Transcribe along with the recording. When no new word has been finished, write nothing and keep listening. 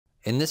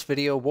In this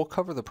video, we'll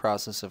cover the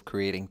process of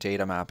creating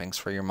data mappings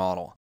for your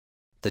model.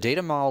 The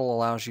data model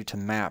allows you to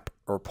map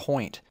or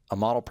point a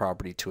model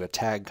property to a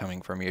tag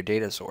coming from your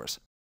data source.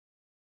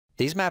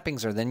 These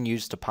mappings are then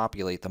used to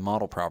populate the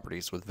model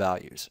properties with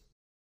values.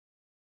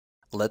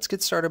 Let's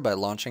get started by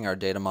launching our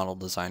data model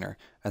designer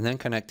and then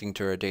connecting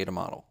to our data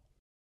model.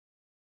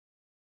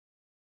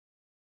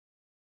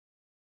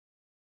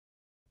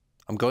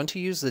 I'm going to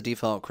use the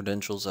default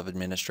credentials of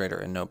administrator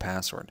and no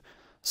password,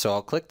 so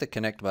I'll click the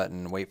connect button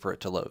and wait for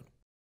it to load.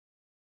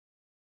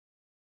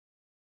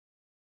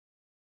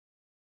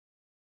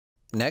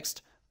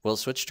 Next, we'll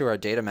switch to our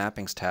Data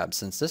Mappings tab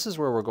since this is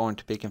where we're going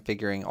to be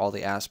configuring all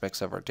the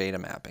aspects of our data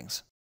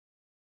mappings.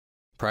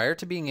 Prior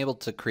to being able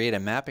to create a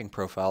mapping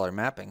profile or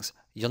mappings,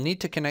 you'll need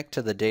to connect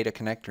to the Data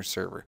Connector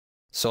server,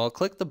 so I'll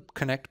click the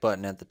Connect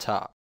button at the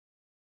top.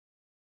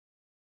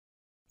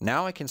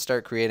 Now I can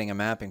start creating a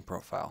mapping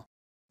profile.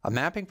 A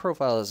mapping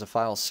profile is a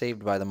file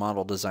saved by the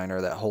model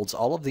designer that holds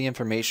all of the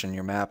information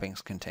your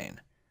mappings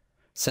contain.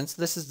 Since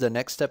this is the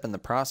next step in the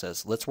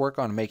process, let's work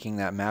on making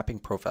that mapping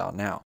profile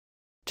now.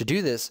 To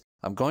do this,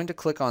 I'm going to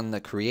click on the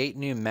Create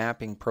New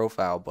Mapping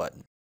Profile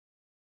button.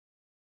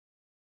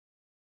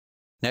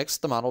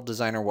 Next, the model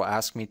designer will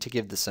ask me to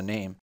give this a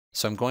name,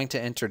 so I'm going to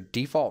enter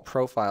Default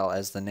Profile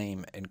as the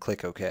name and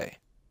click OK.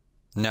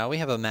 Now we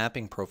have a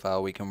mapping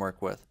profile we can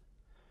work with.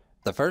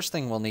 The first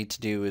thing we'll need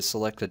to do is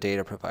select a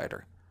data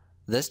provider.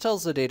 This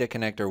tells the data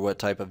connector what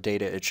type of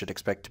data it should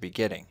expect to be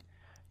getting.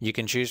 You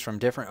can choose from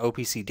different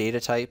OPC data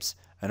types,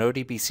 an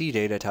ODBC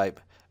data type,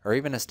 or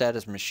even a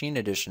status machine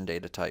edition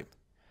data type.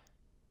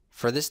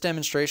 For this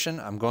demonstration,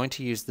 I'm going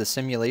to use the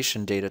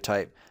simulation data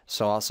type,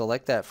 so I'll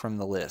select that from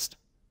the list.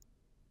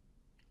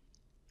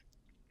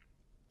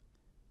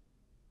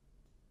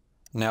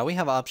 Now we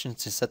have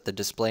options to set the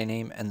display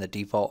name and the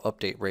default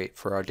update rate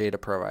for our data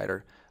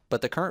provider,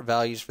 but the current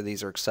values for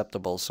these are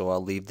acceptable, so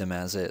I'll leave them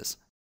as is.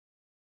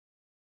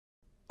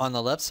 On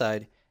the left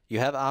side, you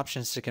have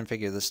options to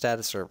configure the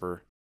status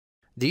server.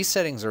 These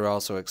settings are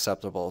also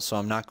acceptable, so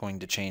I'm not going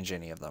to change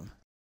any of them.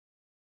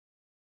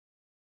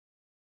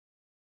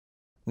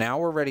 Now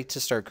we're ready to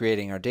start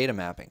creating our data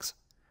mappings.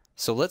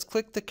 So let's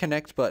click the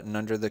Connect button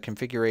under the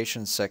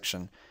Configurations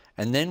section,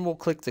 and then we'll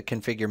click the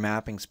Configure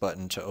Mappings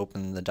button to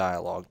open the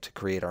dialog to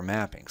create our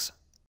mappings.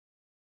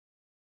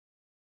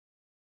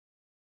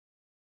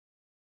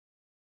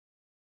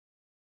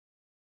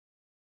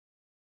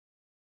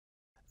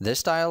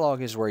 This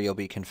dialog is where you'll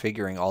be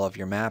configuring all of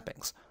your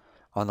mappings.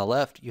 On the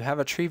left, you have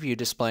a tree view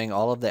displaying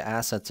all of the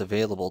assets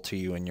available to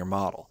you in your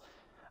model.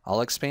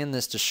 I'll expand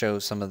this to show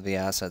some of the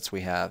assets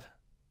we have.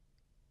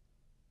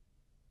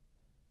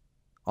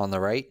 On the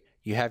right,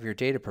 you have your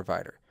data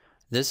provider.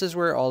 This is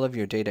where all of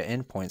your data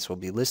endpoints will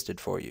be listed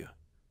for you.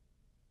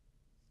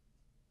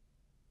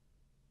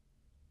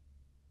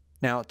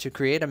 Now, to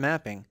create a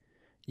mapping,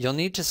 you'll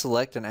need to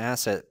select an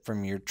asset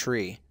from your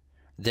tree,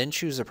 then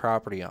choose a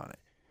property on it.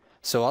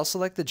 So I'll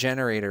select the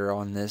generator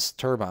on this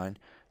turbine,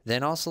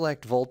 then I'll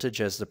select voltage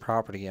as the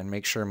property and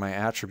make sure my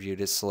attribute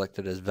is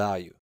selected as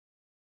value.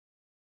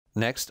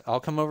 Next, I'll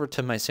come over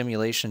to my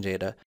simulation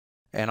data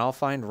and I'll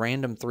find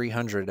random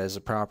 300 as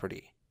a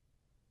property.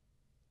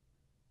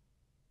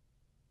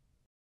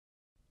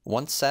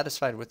 Once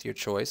satisfied with your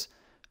choice,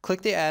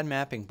 click the Add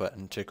Mapping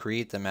button to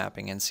create the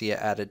mapping and see it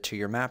added to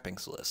your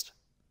mappings list.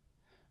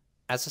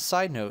 As a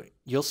side note,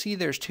 you'll see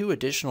there's two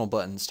additional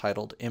buttons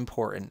titled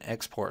Import and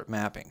Export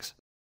Mappings.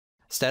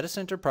 Status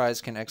Enterprise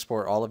can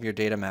export all of your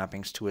data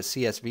mappings to a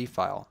CSV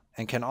file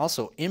and can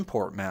also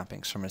import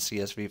mappings from a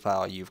CSV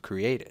file you've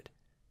created.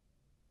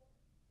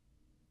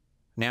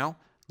 Now,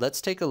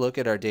 let's take a look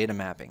at our data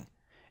mapping.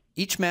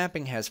 Each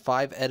mapping has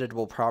 5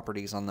 editable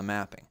properties on the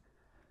mapping.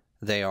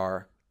 They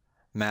are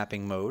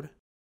Mapping Mode,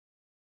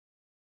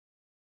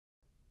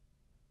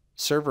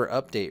 Server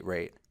Update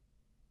Rate,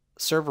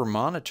 Server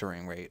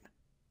Monitoring Rate,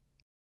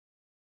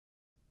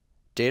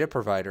 Data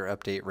Provider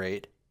Update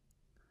Rate,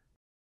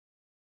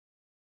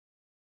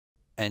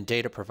 and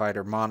Data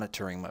Provider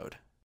Monitoring Mode.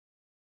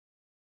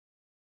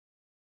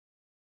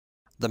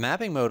 The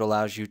mapping mode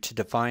allows you to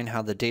define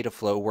how the data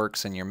flow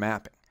works in your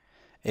mapping.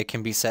 It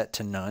can be set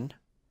to none,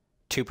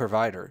 to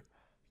provider,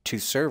 to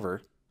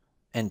server,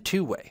 and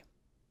two-way.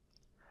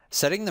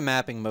 Setting the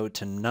mapping mode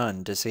to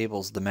none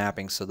disables the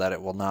mapping so that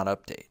it will not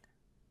update.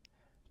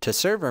 To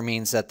server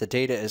means that the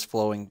data is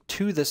flowing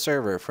to the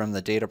server from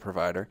the data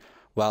provider,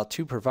 while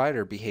to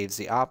provider behaves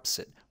the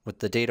opposite, with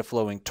the data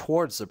flowing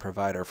towards the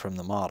provider from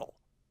the model.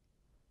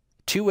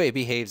 Two-way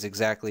behaves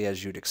exactly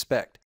as you'd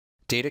expect.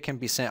 Data can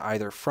be sent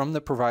either from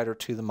the provider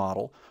to the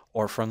model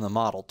or from the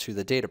model to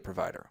the data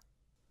provider.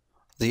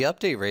 The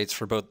update rates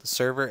for both the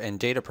server and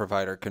data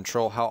provider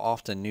control how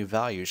often new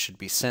values should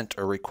be sent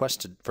or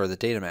requested for the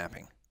data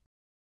mapping.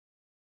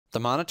 The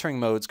monitoring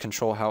modes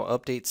control how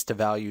updates to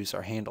values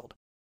are handled.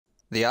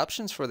 The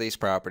options for these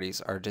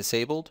properties are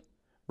disabled,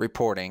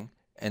 reporting,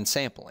 and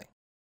sampling.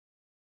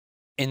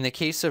 In the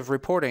case of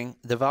reporting,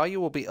 the value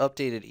will be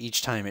updated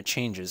each time it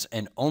changes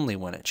and only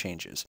when it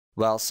changes,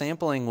 while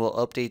sampling will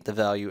update the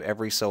value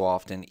every so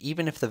often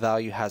even if the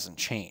value hasn't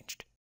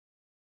changed.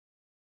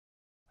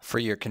 For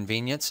your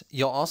convenience,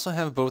 you'll also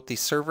have both the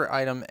server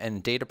item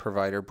and data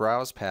provider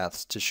browse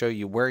paths to show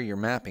you where your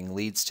mapping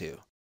leads to.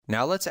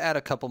 Now let's add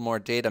a couple more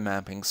data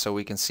mappings so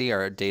we can see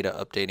our data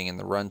updating in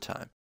the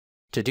runtime.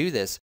 To do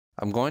this,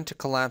 I'm going to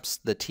collapse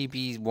the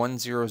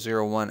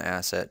TB1001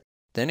 asset,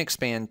 then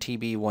expand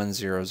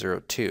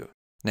TB1002.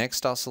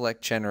 Next, I'll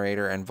select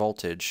generator and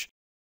voltage,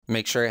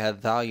 make sure I have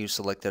value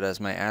selected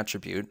as my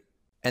attribute,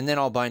 and then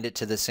I'll bind it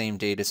to the same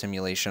data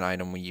simulation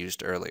item we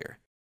used earlier.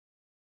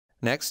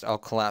 Next, I'll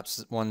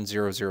collapse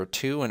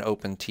 1002 and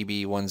open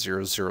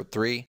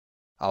TB1003.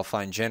 I'll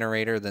find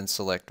generator, then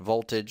select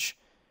voltage,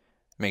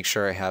 make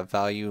sure I have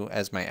value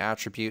as my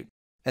attribute,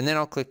 and then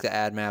I'll click the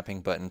Add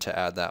Mapping button to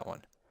add that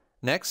one.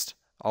 Next,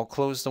 I'll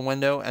close the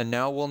window, and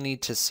now we'll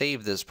need to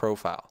save this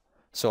profile.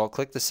 So I'll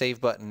click the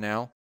Save button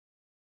now,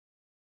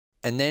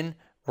 and then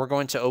we're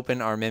going to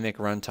open our Mimic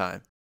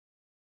runtime.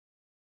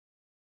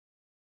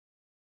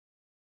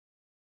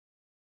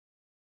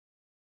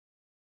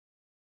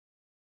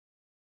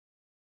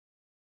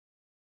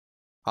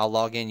 I'll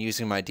log in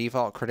using my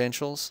default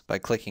credentials by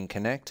clicking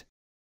Connect.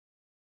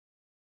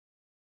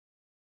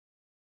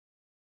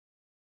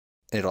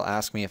 It'll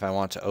ask me if I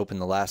want to open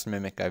the last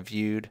Mimic I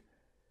viewed.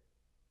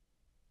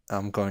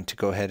 I'm going to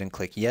go ahead and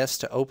click Yes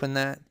to open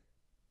that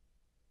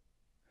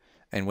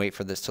and wait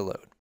for this to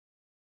load.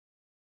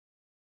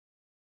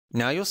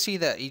 Now you'll see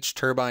that each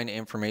turbine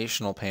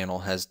informational panel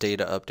has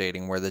data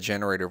updating where the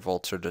generator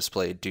volts are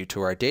displayed due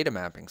to our data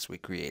mappings we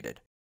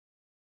created.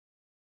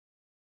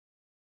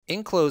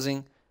 In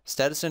closing,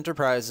 Status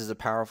Enterprise is a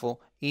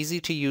powerful,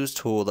 easy-to-use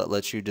tool that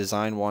lets you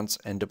design once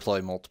and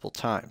deploy multiple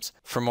times.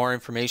 For more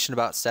information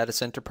about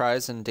Status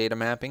Enterprise and data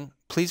mapping,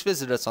 please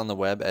visit us on the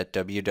web at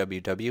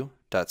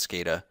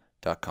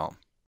www.B-Scada.com.